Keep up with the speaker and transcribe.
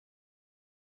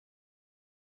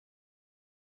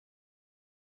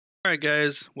All right,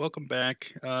 guys, welcome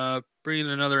back. Bringing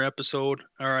another episode,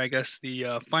 or I guess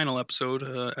the final episode,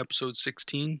 episode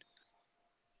 16.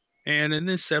 And in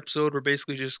this episode, we're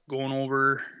basically just going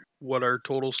over what our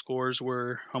total scores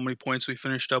were, how many points we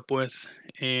finished up with,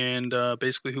 and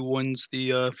basically who wins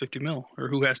the 50 mil, or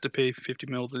who has to pay 50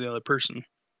 mil to the other person.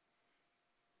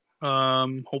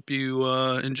 Hope you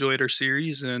enjoyed our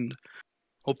series, and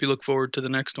hope you look forward to the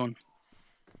next one.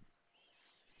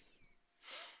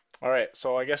 All right,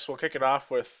 so I guess we'll kick it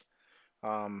off with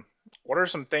um, what are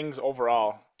some things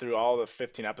overall through all the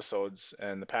 15 episodes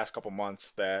and the past couple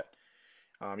months that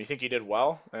you think you did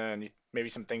well, and maybe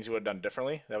some things you would have done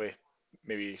differently? That way,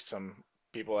 maybe some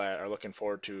people that are looking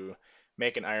forward to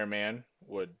make an Ironman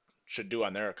should do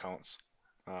on their accounts.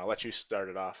 I'll let you start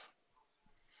it off.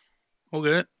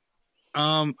 Okay.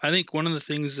 I think one of the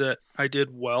things that I did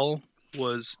well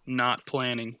was not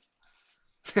planning.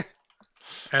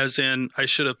 As in, I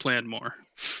should have planned more.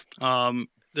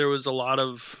 There was a lot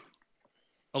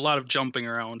of jumping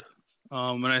around,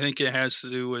 and I think it has to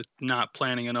do with not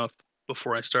planning enough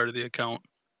before I started the account.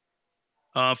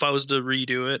 If I was to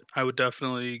redo it, I would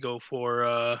definitely go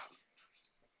for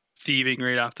thieving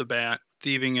right off the bat.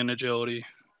 Thieving and agility.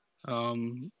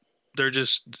 Um, they're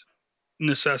just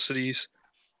necessities.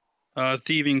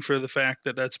 Thieving for the fact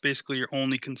that that's basically your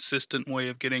only consistent way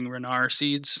of getting Renar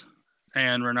seeds,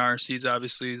 and Renar seeds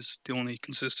obviously is the only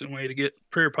consistent way to get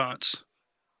prayer pots.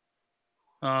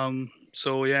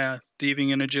 So yeah,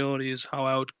 thieving and agility is how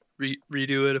I would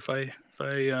redo it if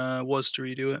I was to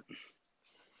redo it.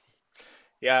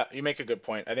 Yeah, you make a good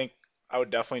point. I think I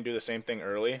would definitely do the same thing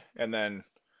early, and then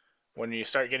when you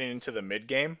start getting into the mid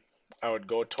game, I would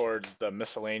go towards the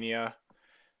miscellanea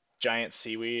giant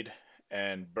seaweed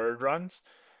and bird runs.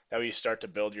 That way you start to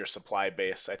build your supply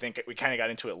base. I think we kind of got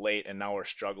into it late, and now we're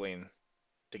struggling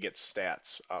to get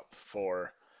stats up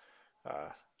for uh,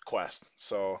 quest.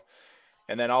 So,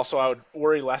 and then also I would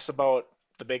worry less about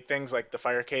the big things like the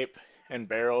fire cape and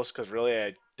barrels, because really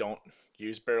I don't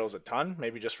use barrels a ton.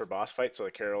 Maybe just for boss fights, so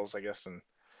the carols, I guess, and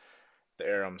the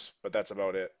arums, but that's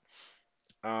about it.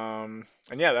 And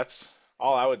yeah, that's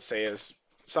all I would say is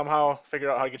somehow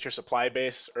figure out how to get your supply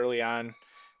base early on.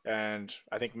 And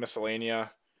I think miscellanea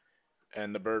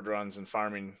and the bird runs and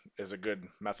farming is a good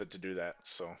method to do that.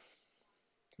 So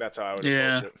that's how I would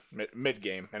approach Yeah, it mid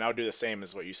game. And I would do the same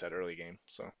as what you said early game.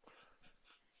 So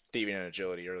thieving and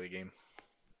agility early game.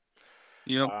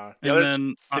 yep. The And other,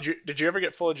 then did you ever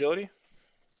get full agility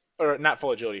or not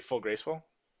full agility, full graceful?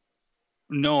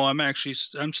 no,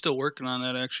 I'm still working on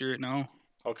that actually right now.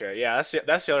 Okay, yeah,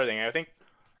 that's the other thing. I think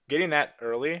getting that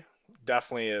early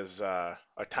definitely is a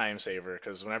time saver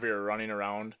because whenever you're running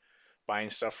around buying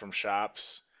stuff from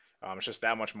shops, it's just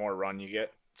that much more run you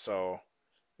get. So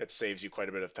it saves you quite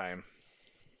a bit of time.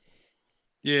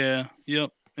 Yeah,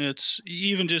 yep. It's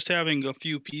even just having a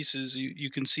few pieces, you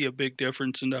can see a big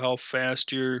difference into how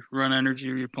fast your run energy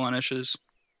replenishes.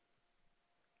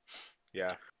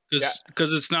 Yeah. Yeah.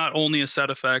 Because it's not only a set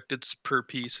effect, it's per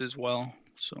piece as well.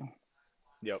 So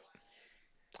Yep.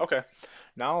 Okay.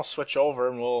 Now I'll switch over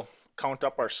and we'll count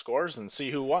up our scores and see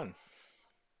who won.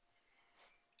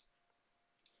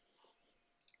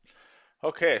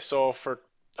 Okay, so for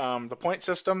the point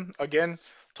system, again,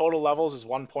 total levels is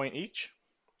 1 point each.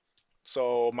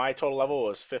 So my total level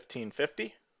was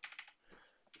 1550.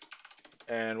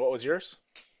 And what was yours?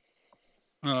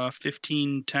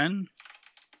 1510.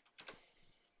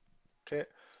 Okay,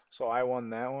 so I won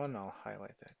that one. I'll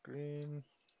highlight that green.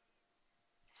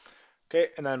 Okay,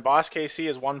 and then Boss KC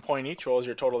is 1 point each. What was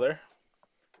your total there?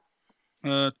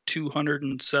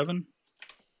 207.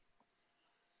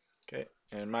 Okay,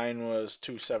 and mine was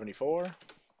 274.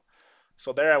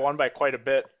 So there I won by quite a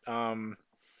bit.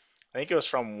 I think it was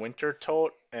from Winter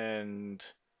Tote and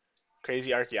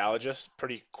Crazy Archaeologist.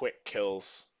 Pretty quick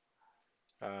kills.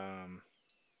 Um,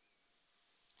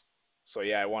 so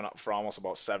yeah, I won up for almost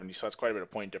about 70. So that's quite a bit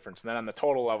of point difference. And then on the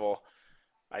total level,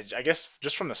 I guess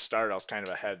just from the start I was kind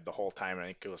of ahead the whole time. I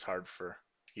think it was hard for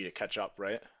you to catch up,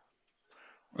 right?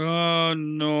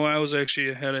 No, I was actually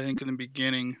ahead, I think, in the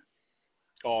beginning.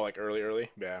 Oh, like early, early.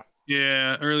 Yeah.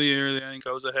 Yeah, early, I think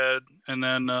I was ahead. And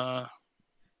then I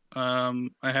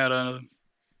had a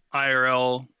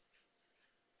IRL,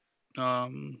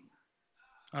 um,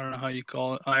 I don't know how you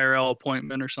call it, IRL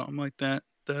appointment or something like that,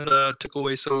 that took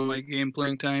away some of my game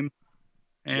playing time,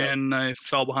 Yep. and I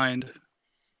fell behind.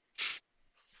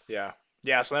 Yeah.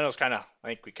 Yeah. So then it was kind of, I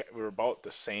think we were about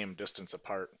the same distance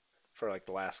apart for like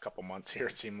the last couple months here.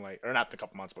 It seemed like, or not the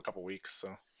couple months, but a couple weeks.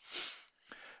 So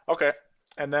okay.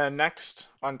 And then next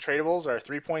on tradables are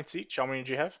 3 points each. How many did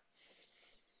you have?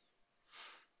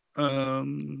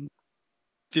 Um,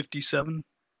 57.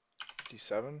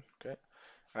 57. Okay.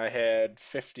 I had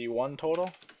 51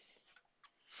 total.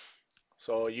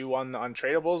 So you won the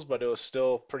untradables, but it was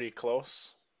still pretty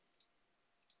close.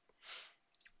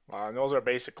 And those are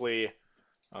basically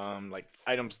like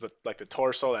items that like the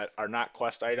torso that are not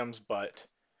quest items, but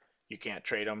you can't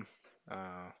trade them,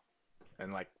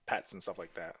 and like pets and stuff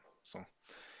like that. So,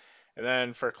 and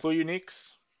then for clue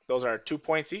uniques, those are 2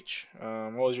 points each.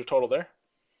 What was your total there?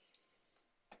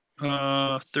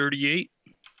 38.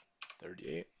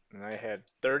 38. And I had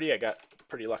 30. I got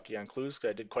pretty lucky on clues because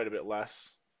I did quite a bit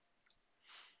less.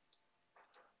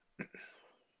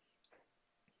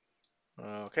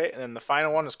 Okay, and then the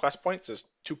final one is quest points. Is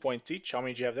 2 points each. How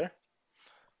many do you have there?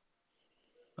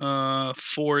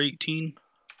 418.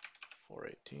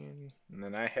 418. And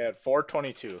then I had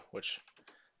 422, which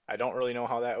I don't really know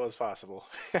how that was possible.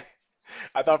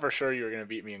 I thought for sure you were going to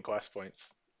beat me in quest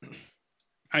points.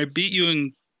 I beat you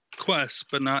in quests,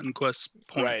 but not in quest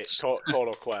Right, points.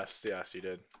 total quest. Yes, you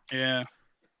did. Yeah.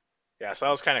 Yeah, so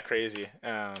that was kind of crazy.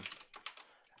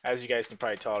 As you guys can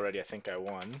probably tell already, I think I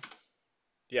won.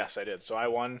 Yes, I did. So I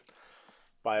won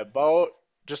by about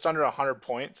just under 100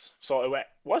 points. So it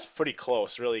was pretty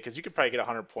close, really, because you could probably get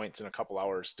 100 points in a couple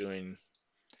hours doing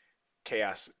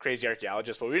crazy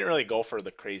archaeologist, but we didn't really go for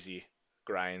the crazy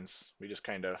grinds. We just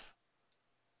kind of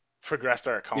progressed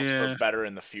our accounts for Yeah. better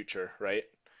in the future, right?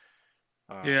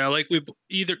 Yeah, like we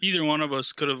either one of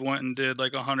us could have went and did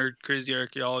like 100 crazy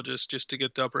archaeologists just to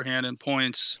get the upper hand in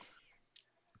points.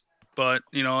 But,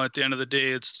 at the end of the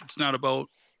day, it's not about,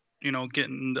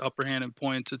 getting the upper hand in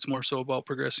points. It's more so about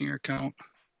progressing your account.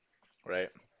 Right.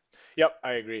 Yep,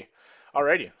 I agree.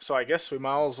 Alrighty, so I guess we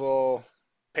might as well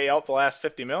pay out the last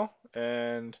 50 mil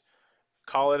and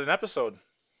call it an episode.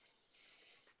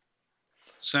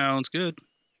 Sounds good.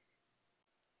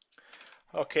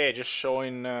 Okay, just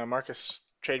showing Marcus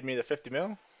trade me the 50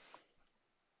 mil.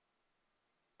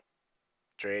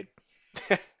 Trade.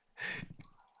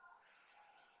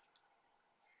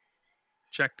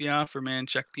 Check the offer, man.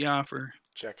 Check the offer.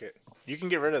 Check it. You can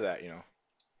get rid of that,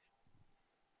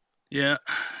 Yeah.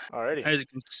 Alrighty. As you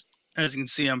can as you can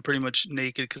see, I'm pretty much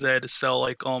naked because I had to sell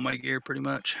like all my gear pretty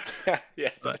much. Yeah,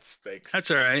 But that's thanks. that's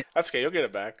all right. That's okay. You'll get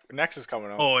it back. Next is coming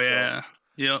out, Oh so yeah.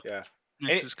 Yep. yeah.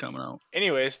 Next Any, is coming out.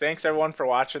 anyways, thanks everyone for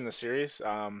watching the series.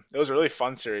 It was a really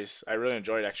fun series. I really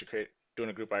enjoyed actually doing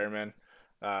a group Ironman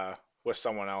uh, with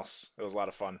someone else. It was a lot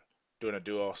of fun doing a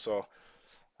duo. So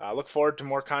look forward to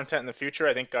more content in the future.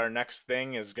 I think our next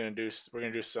thing is we're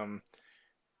gonna do some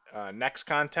next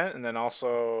content and then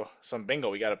also some bingo.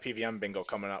 We got a PVM bingo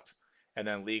coming up, and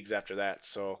then leagues after that.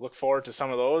 So look forward to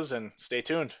some of those and stay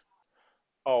tuned.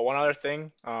 Oh, one other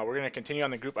thing, we're gonna continue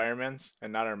on the group Ironmans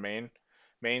and not our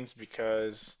mains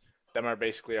because them are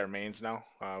basically our mains now.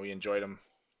 We enjoyed them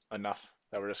enough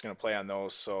that we're just gonna play on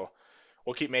those. So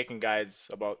we'll keep making guides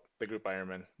about the group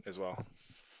Ironman as well.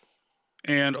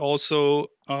 And also,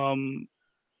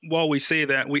 while we say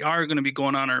that, we are going to be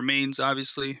going on our mains,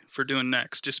 obviously, for doing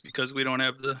next, just because we don't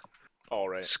have the All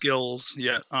right. skills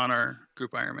yet on our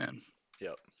group Ironman.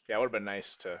 Yep. Yeah, it would have been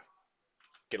nice to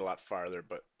get a lot farther,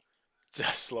 but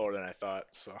it's slower than I thought.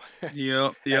 So Yep,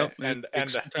 and yep. It and, takes and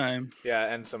some time. yeah,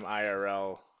 and some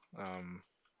IRL, um,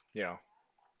 you know,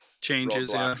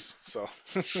 Changes, yeah. roadblocks. So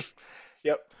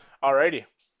yep. Alrighty.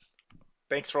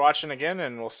 Thanks for watching again,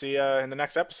 and we'll see you in the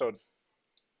next episode.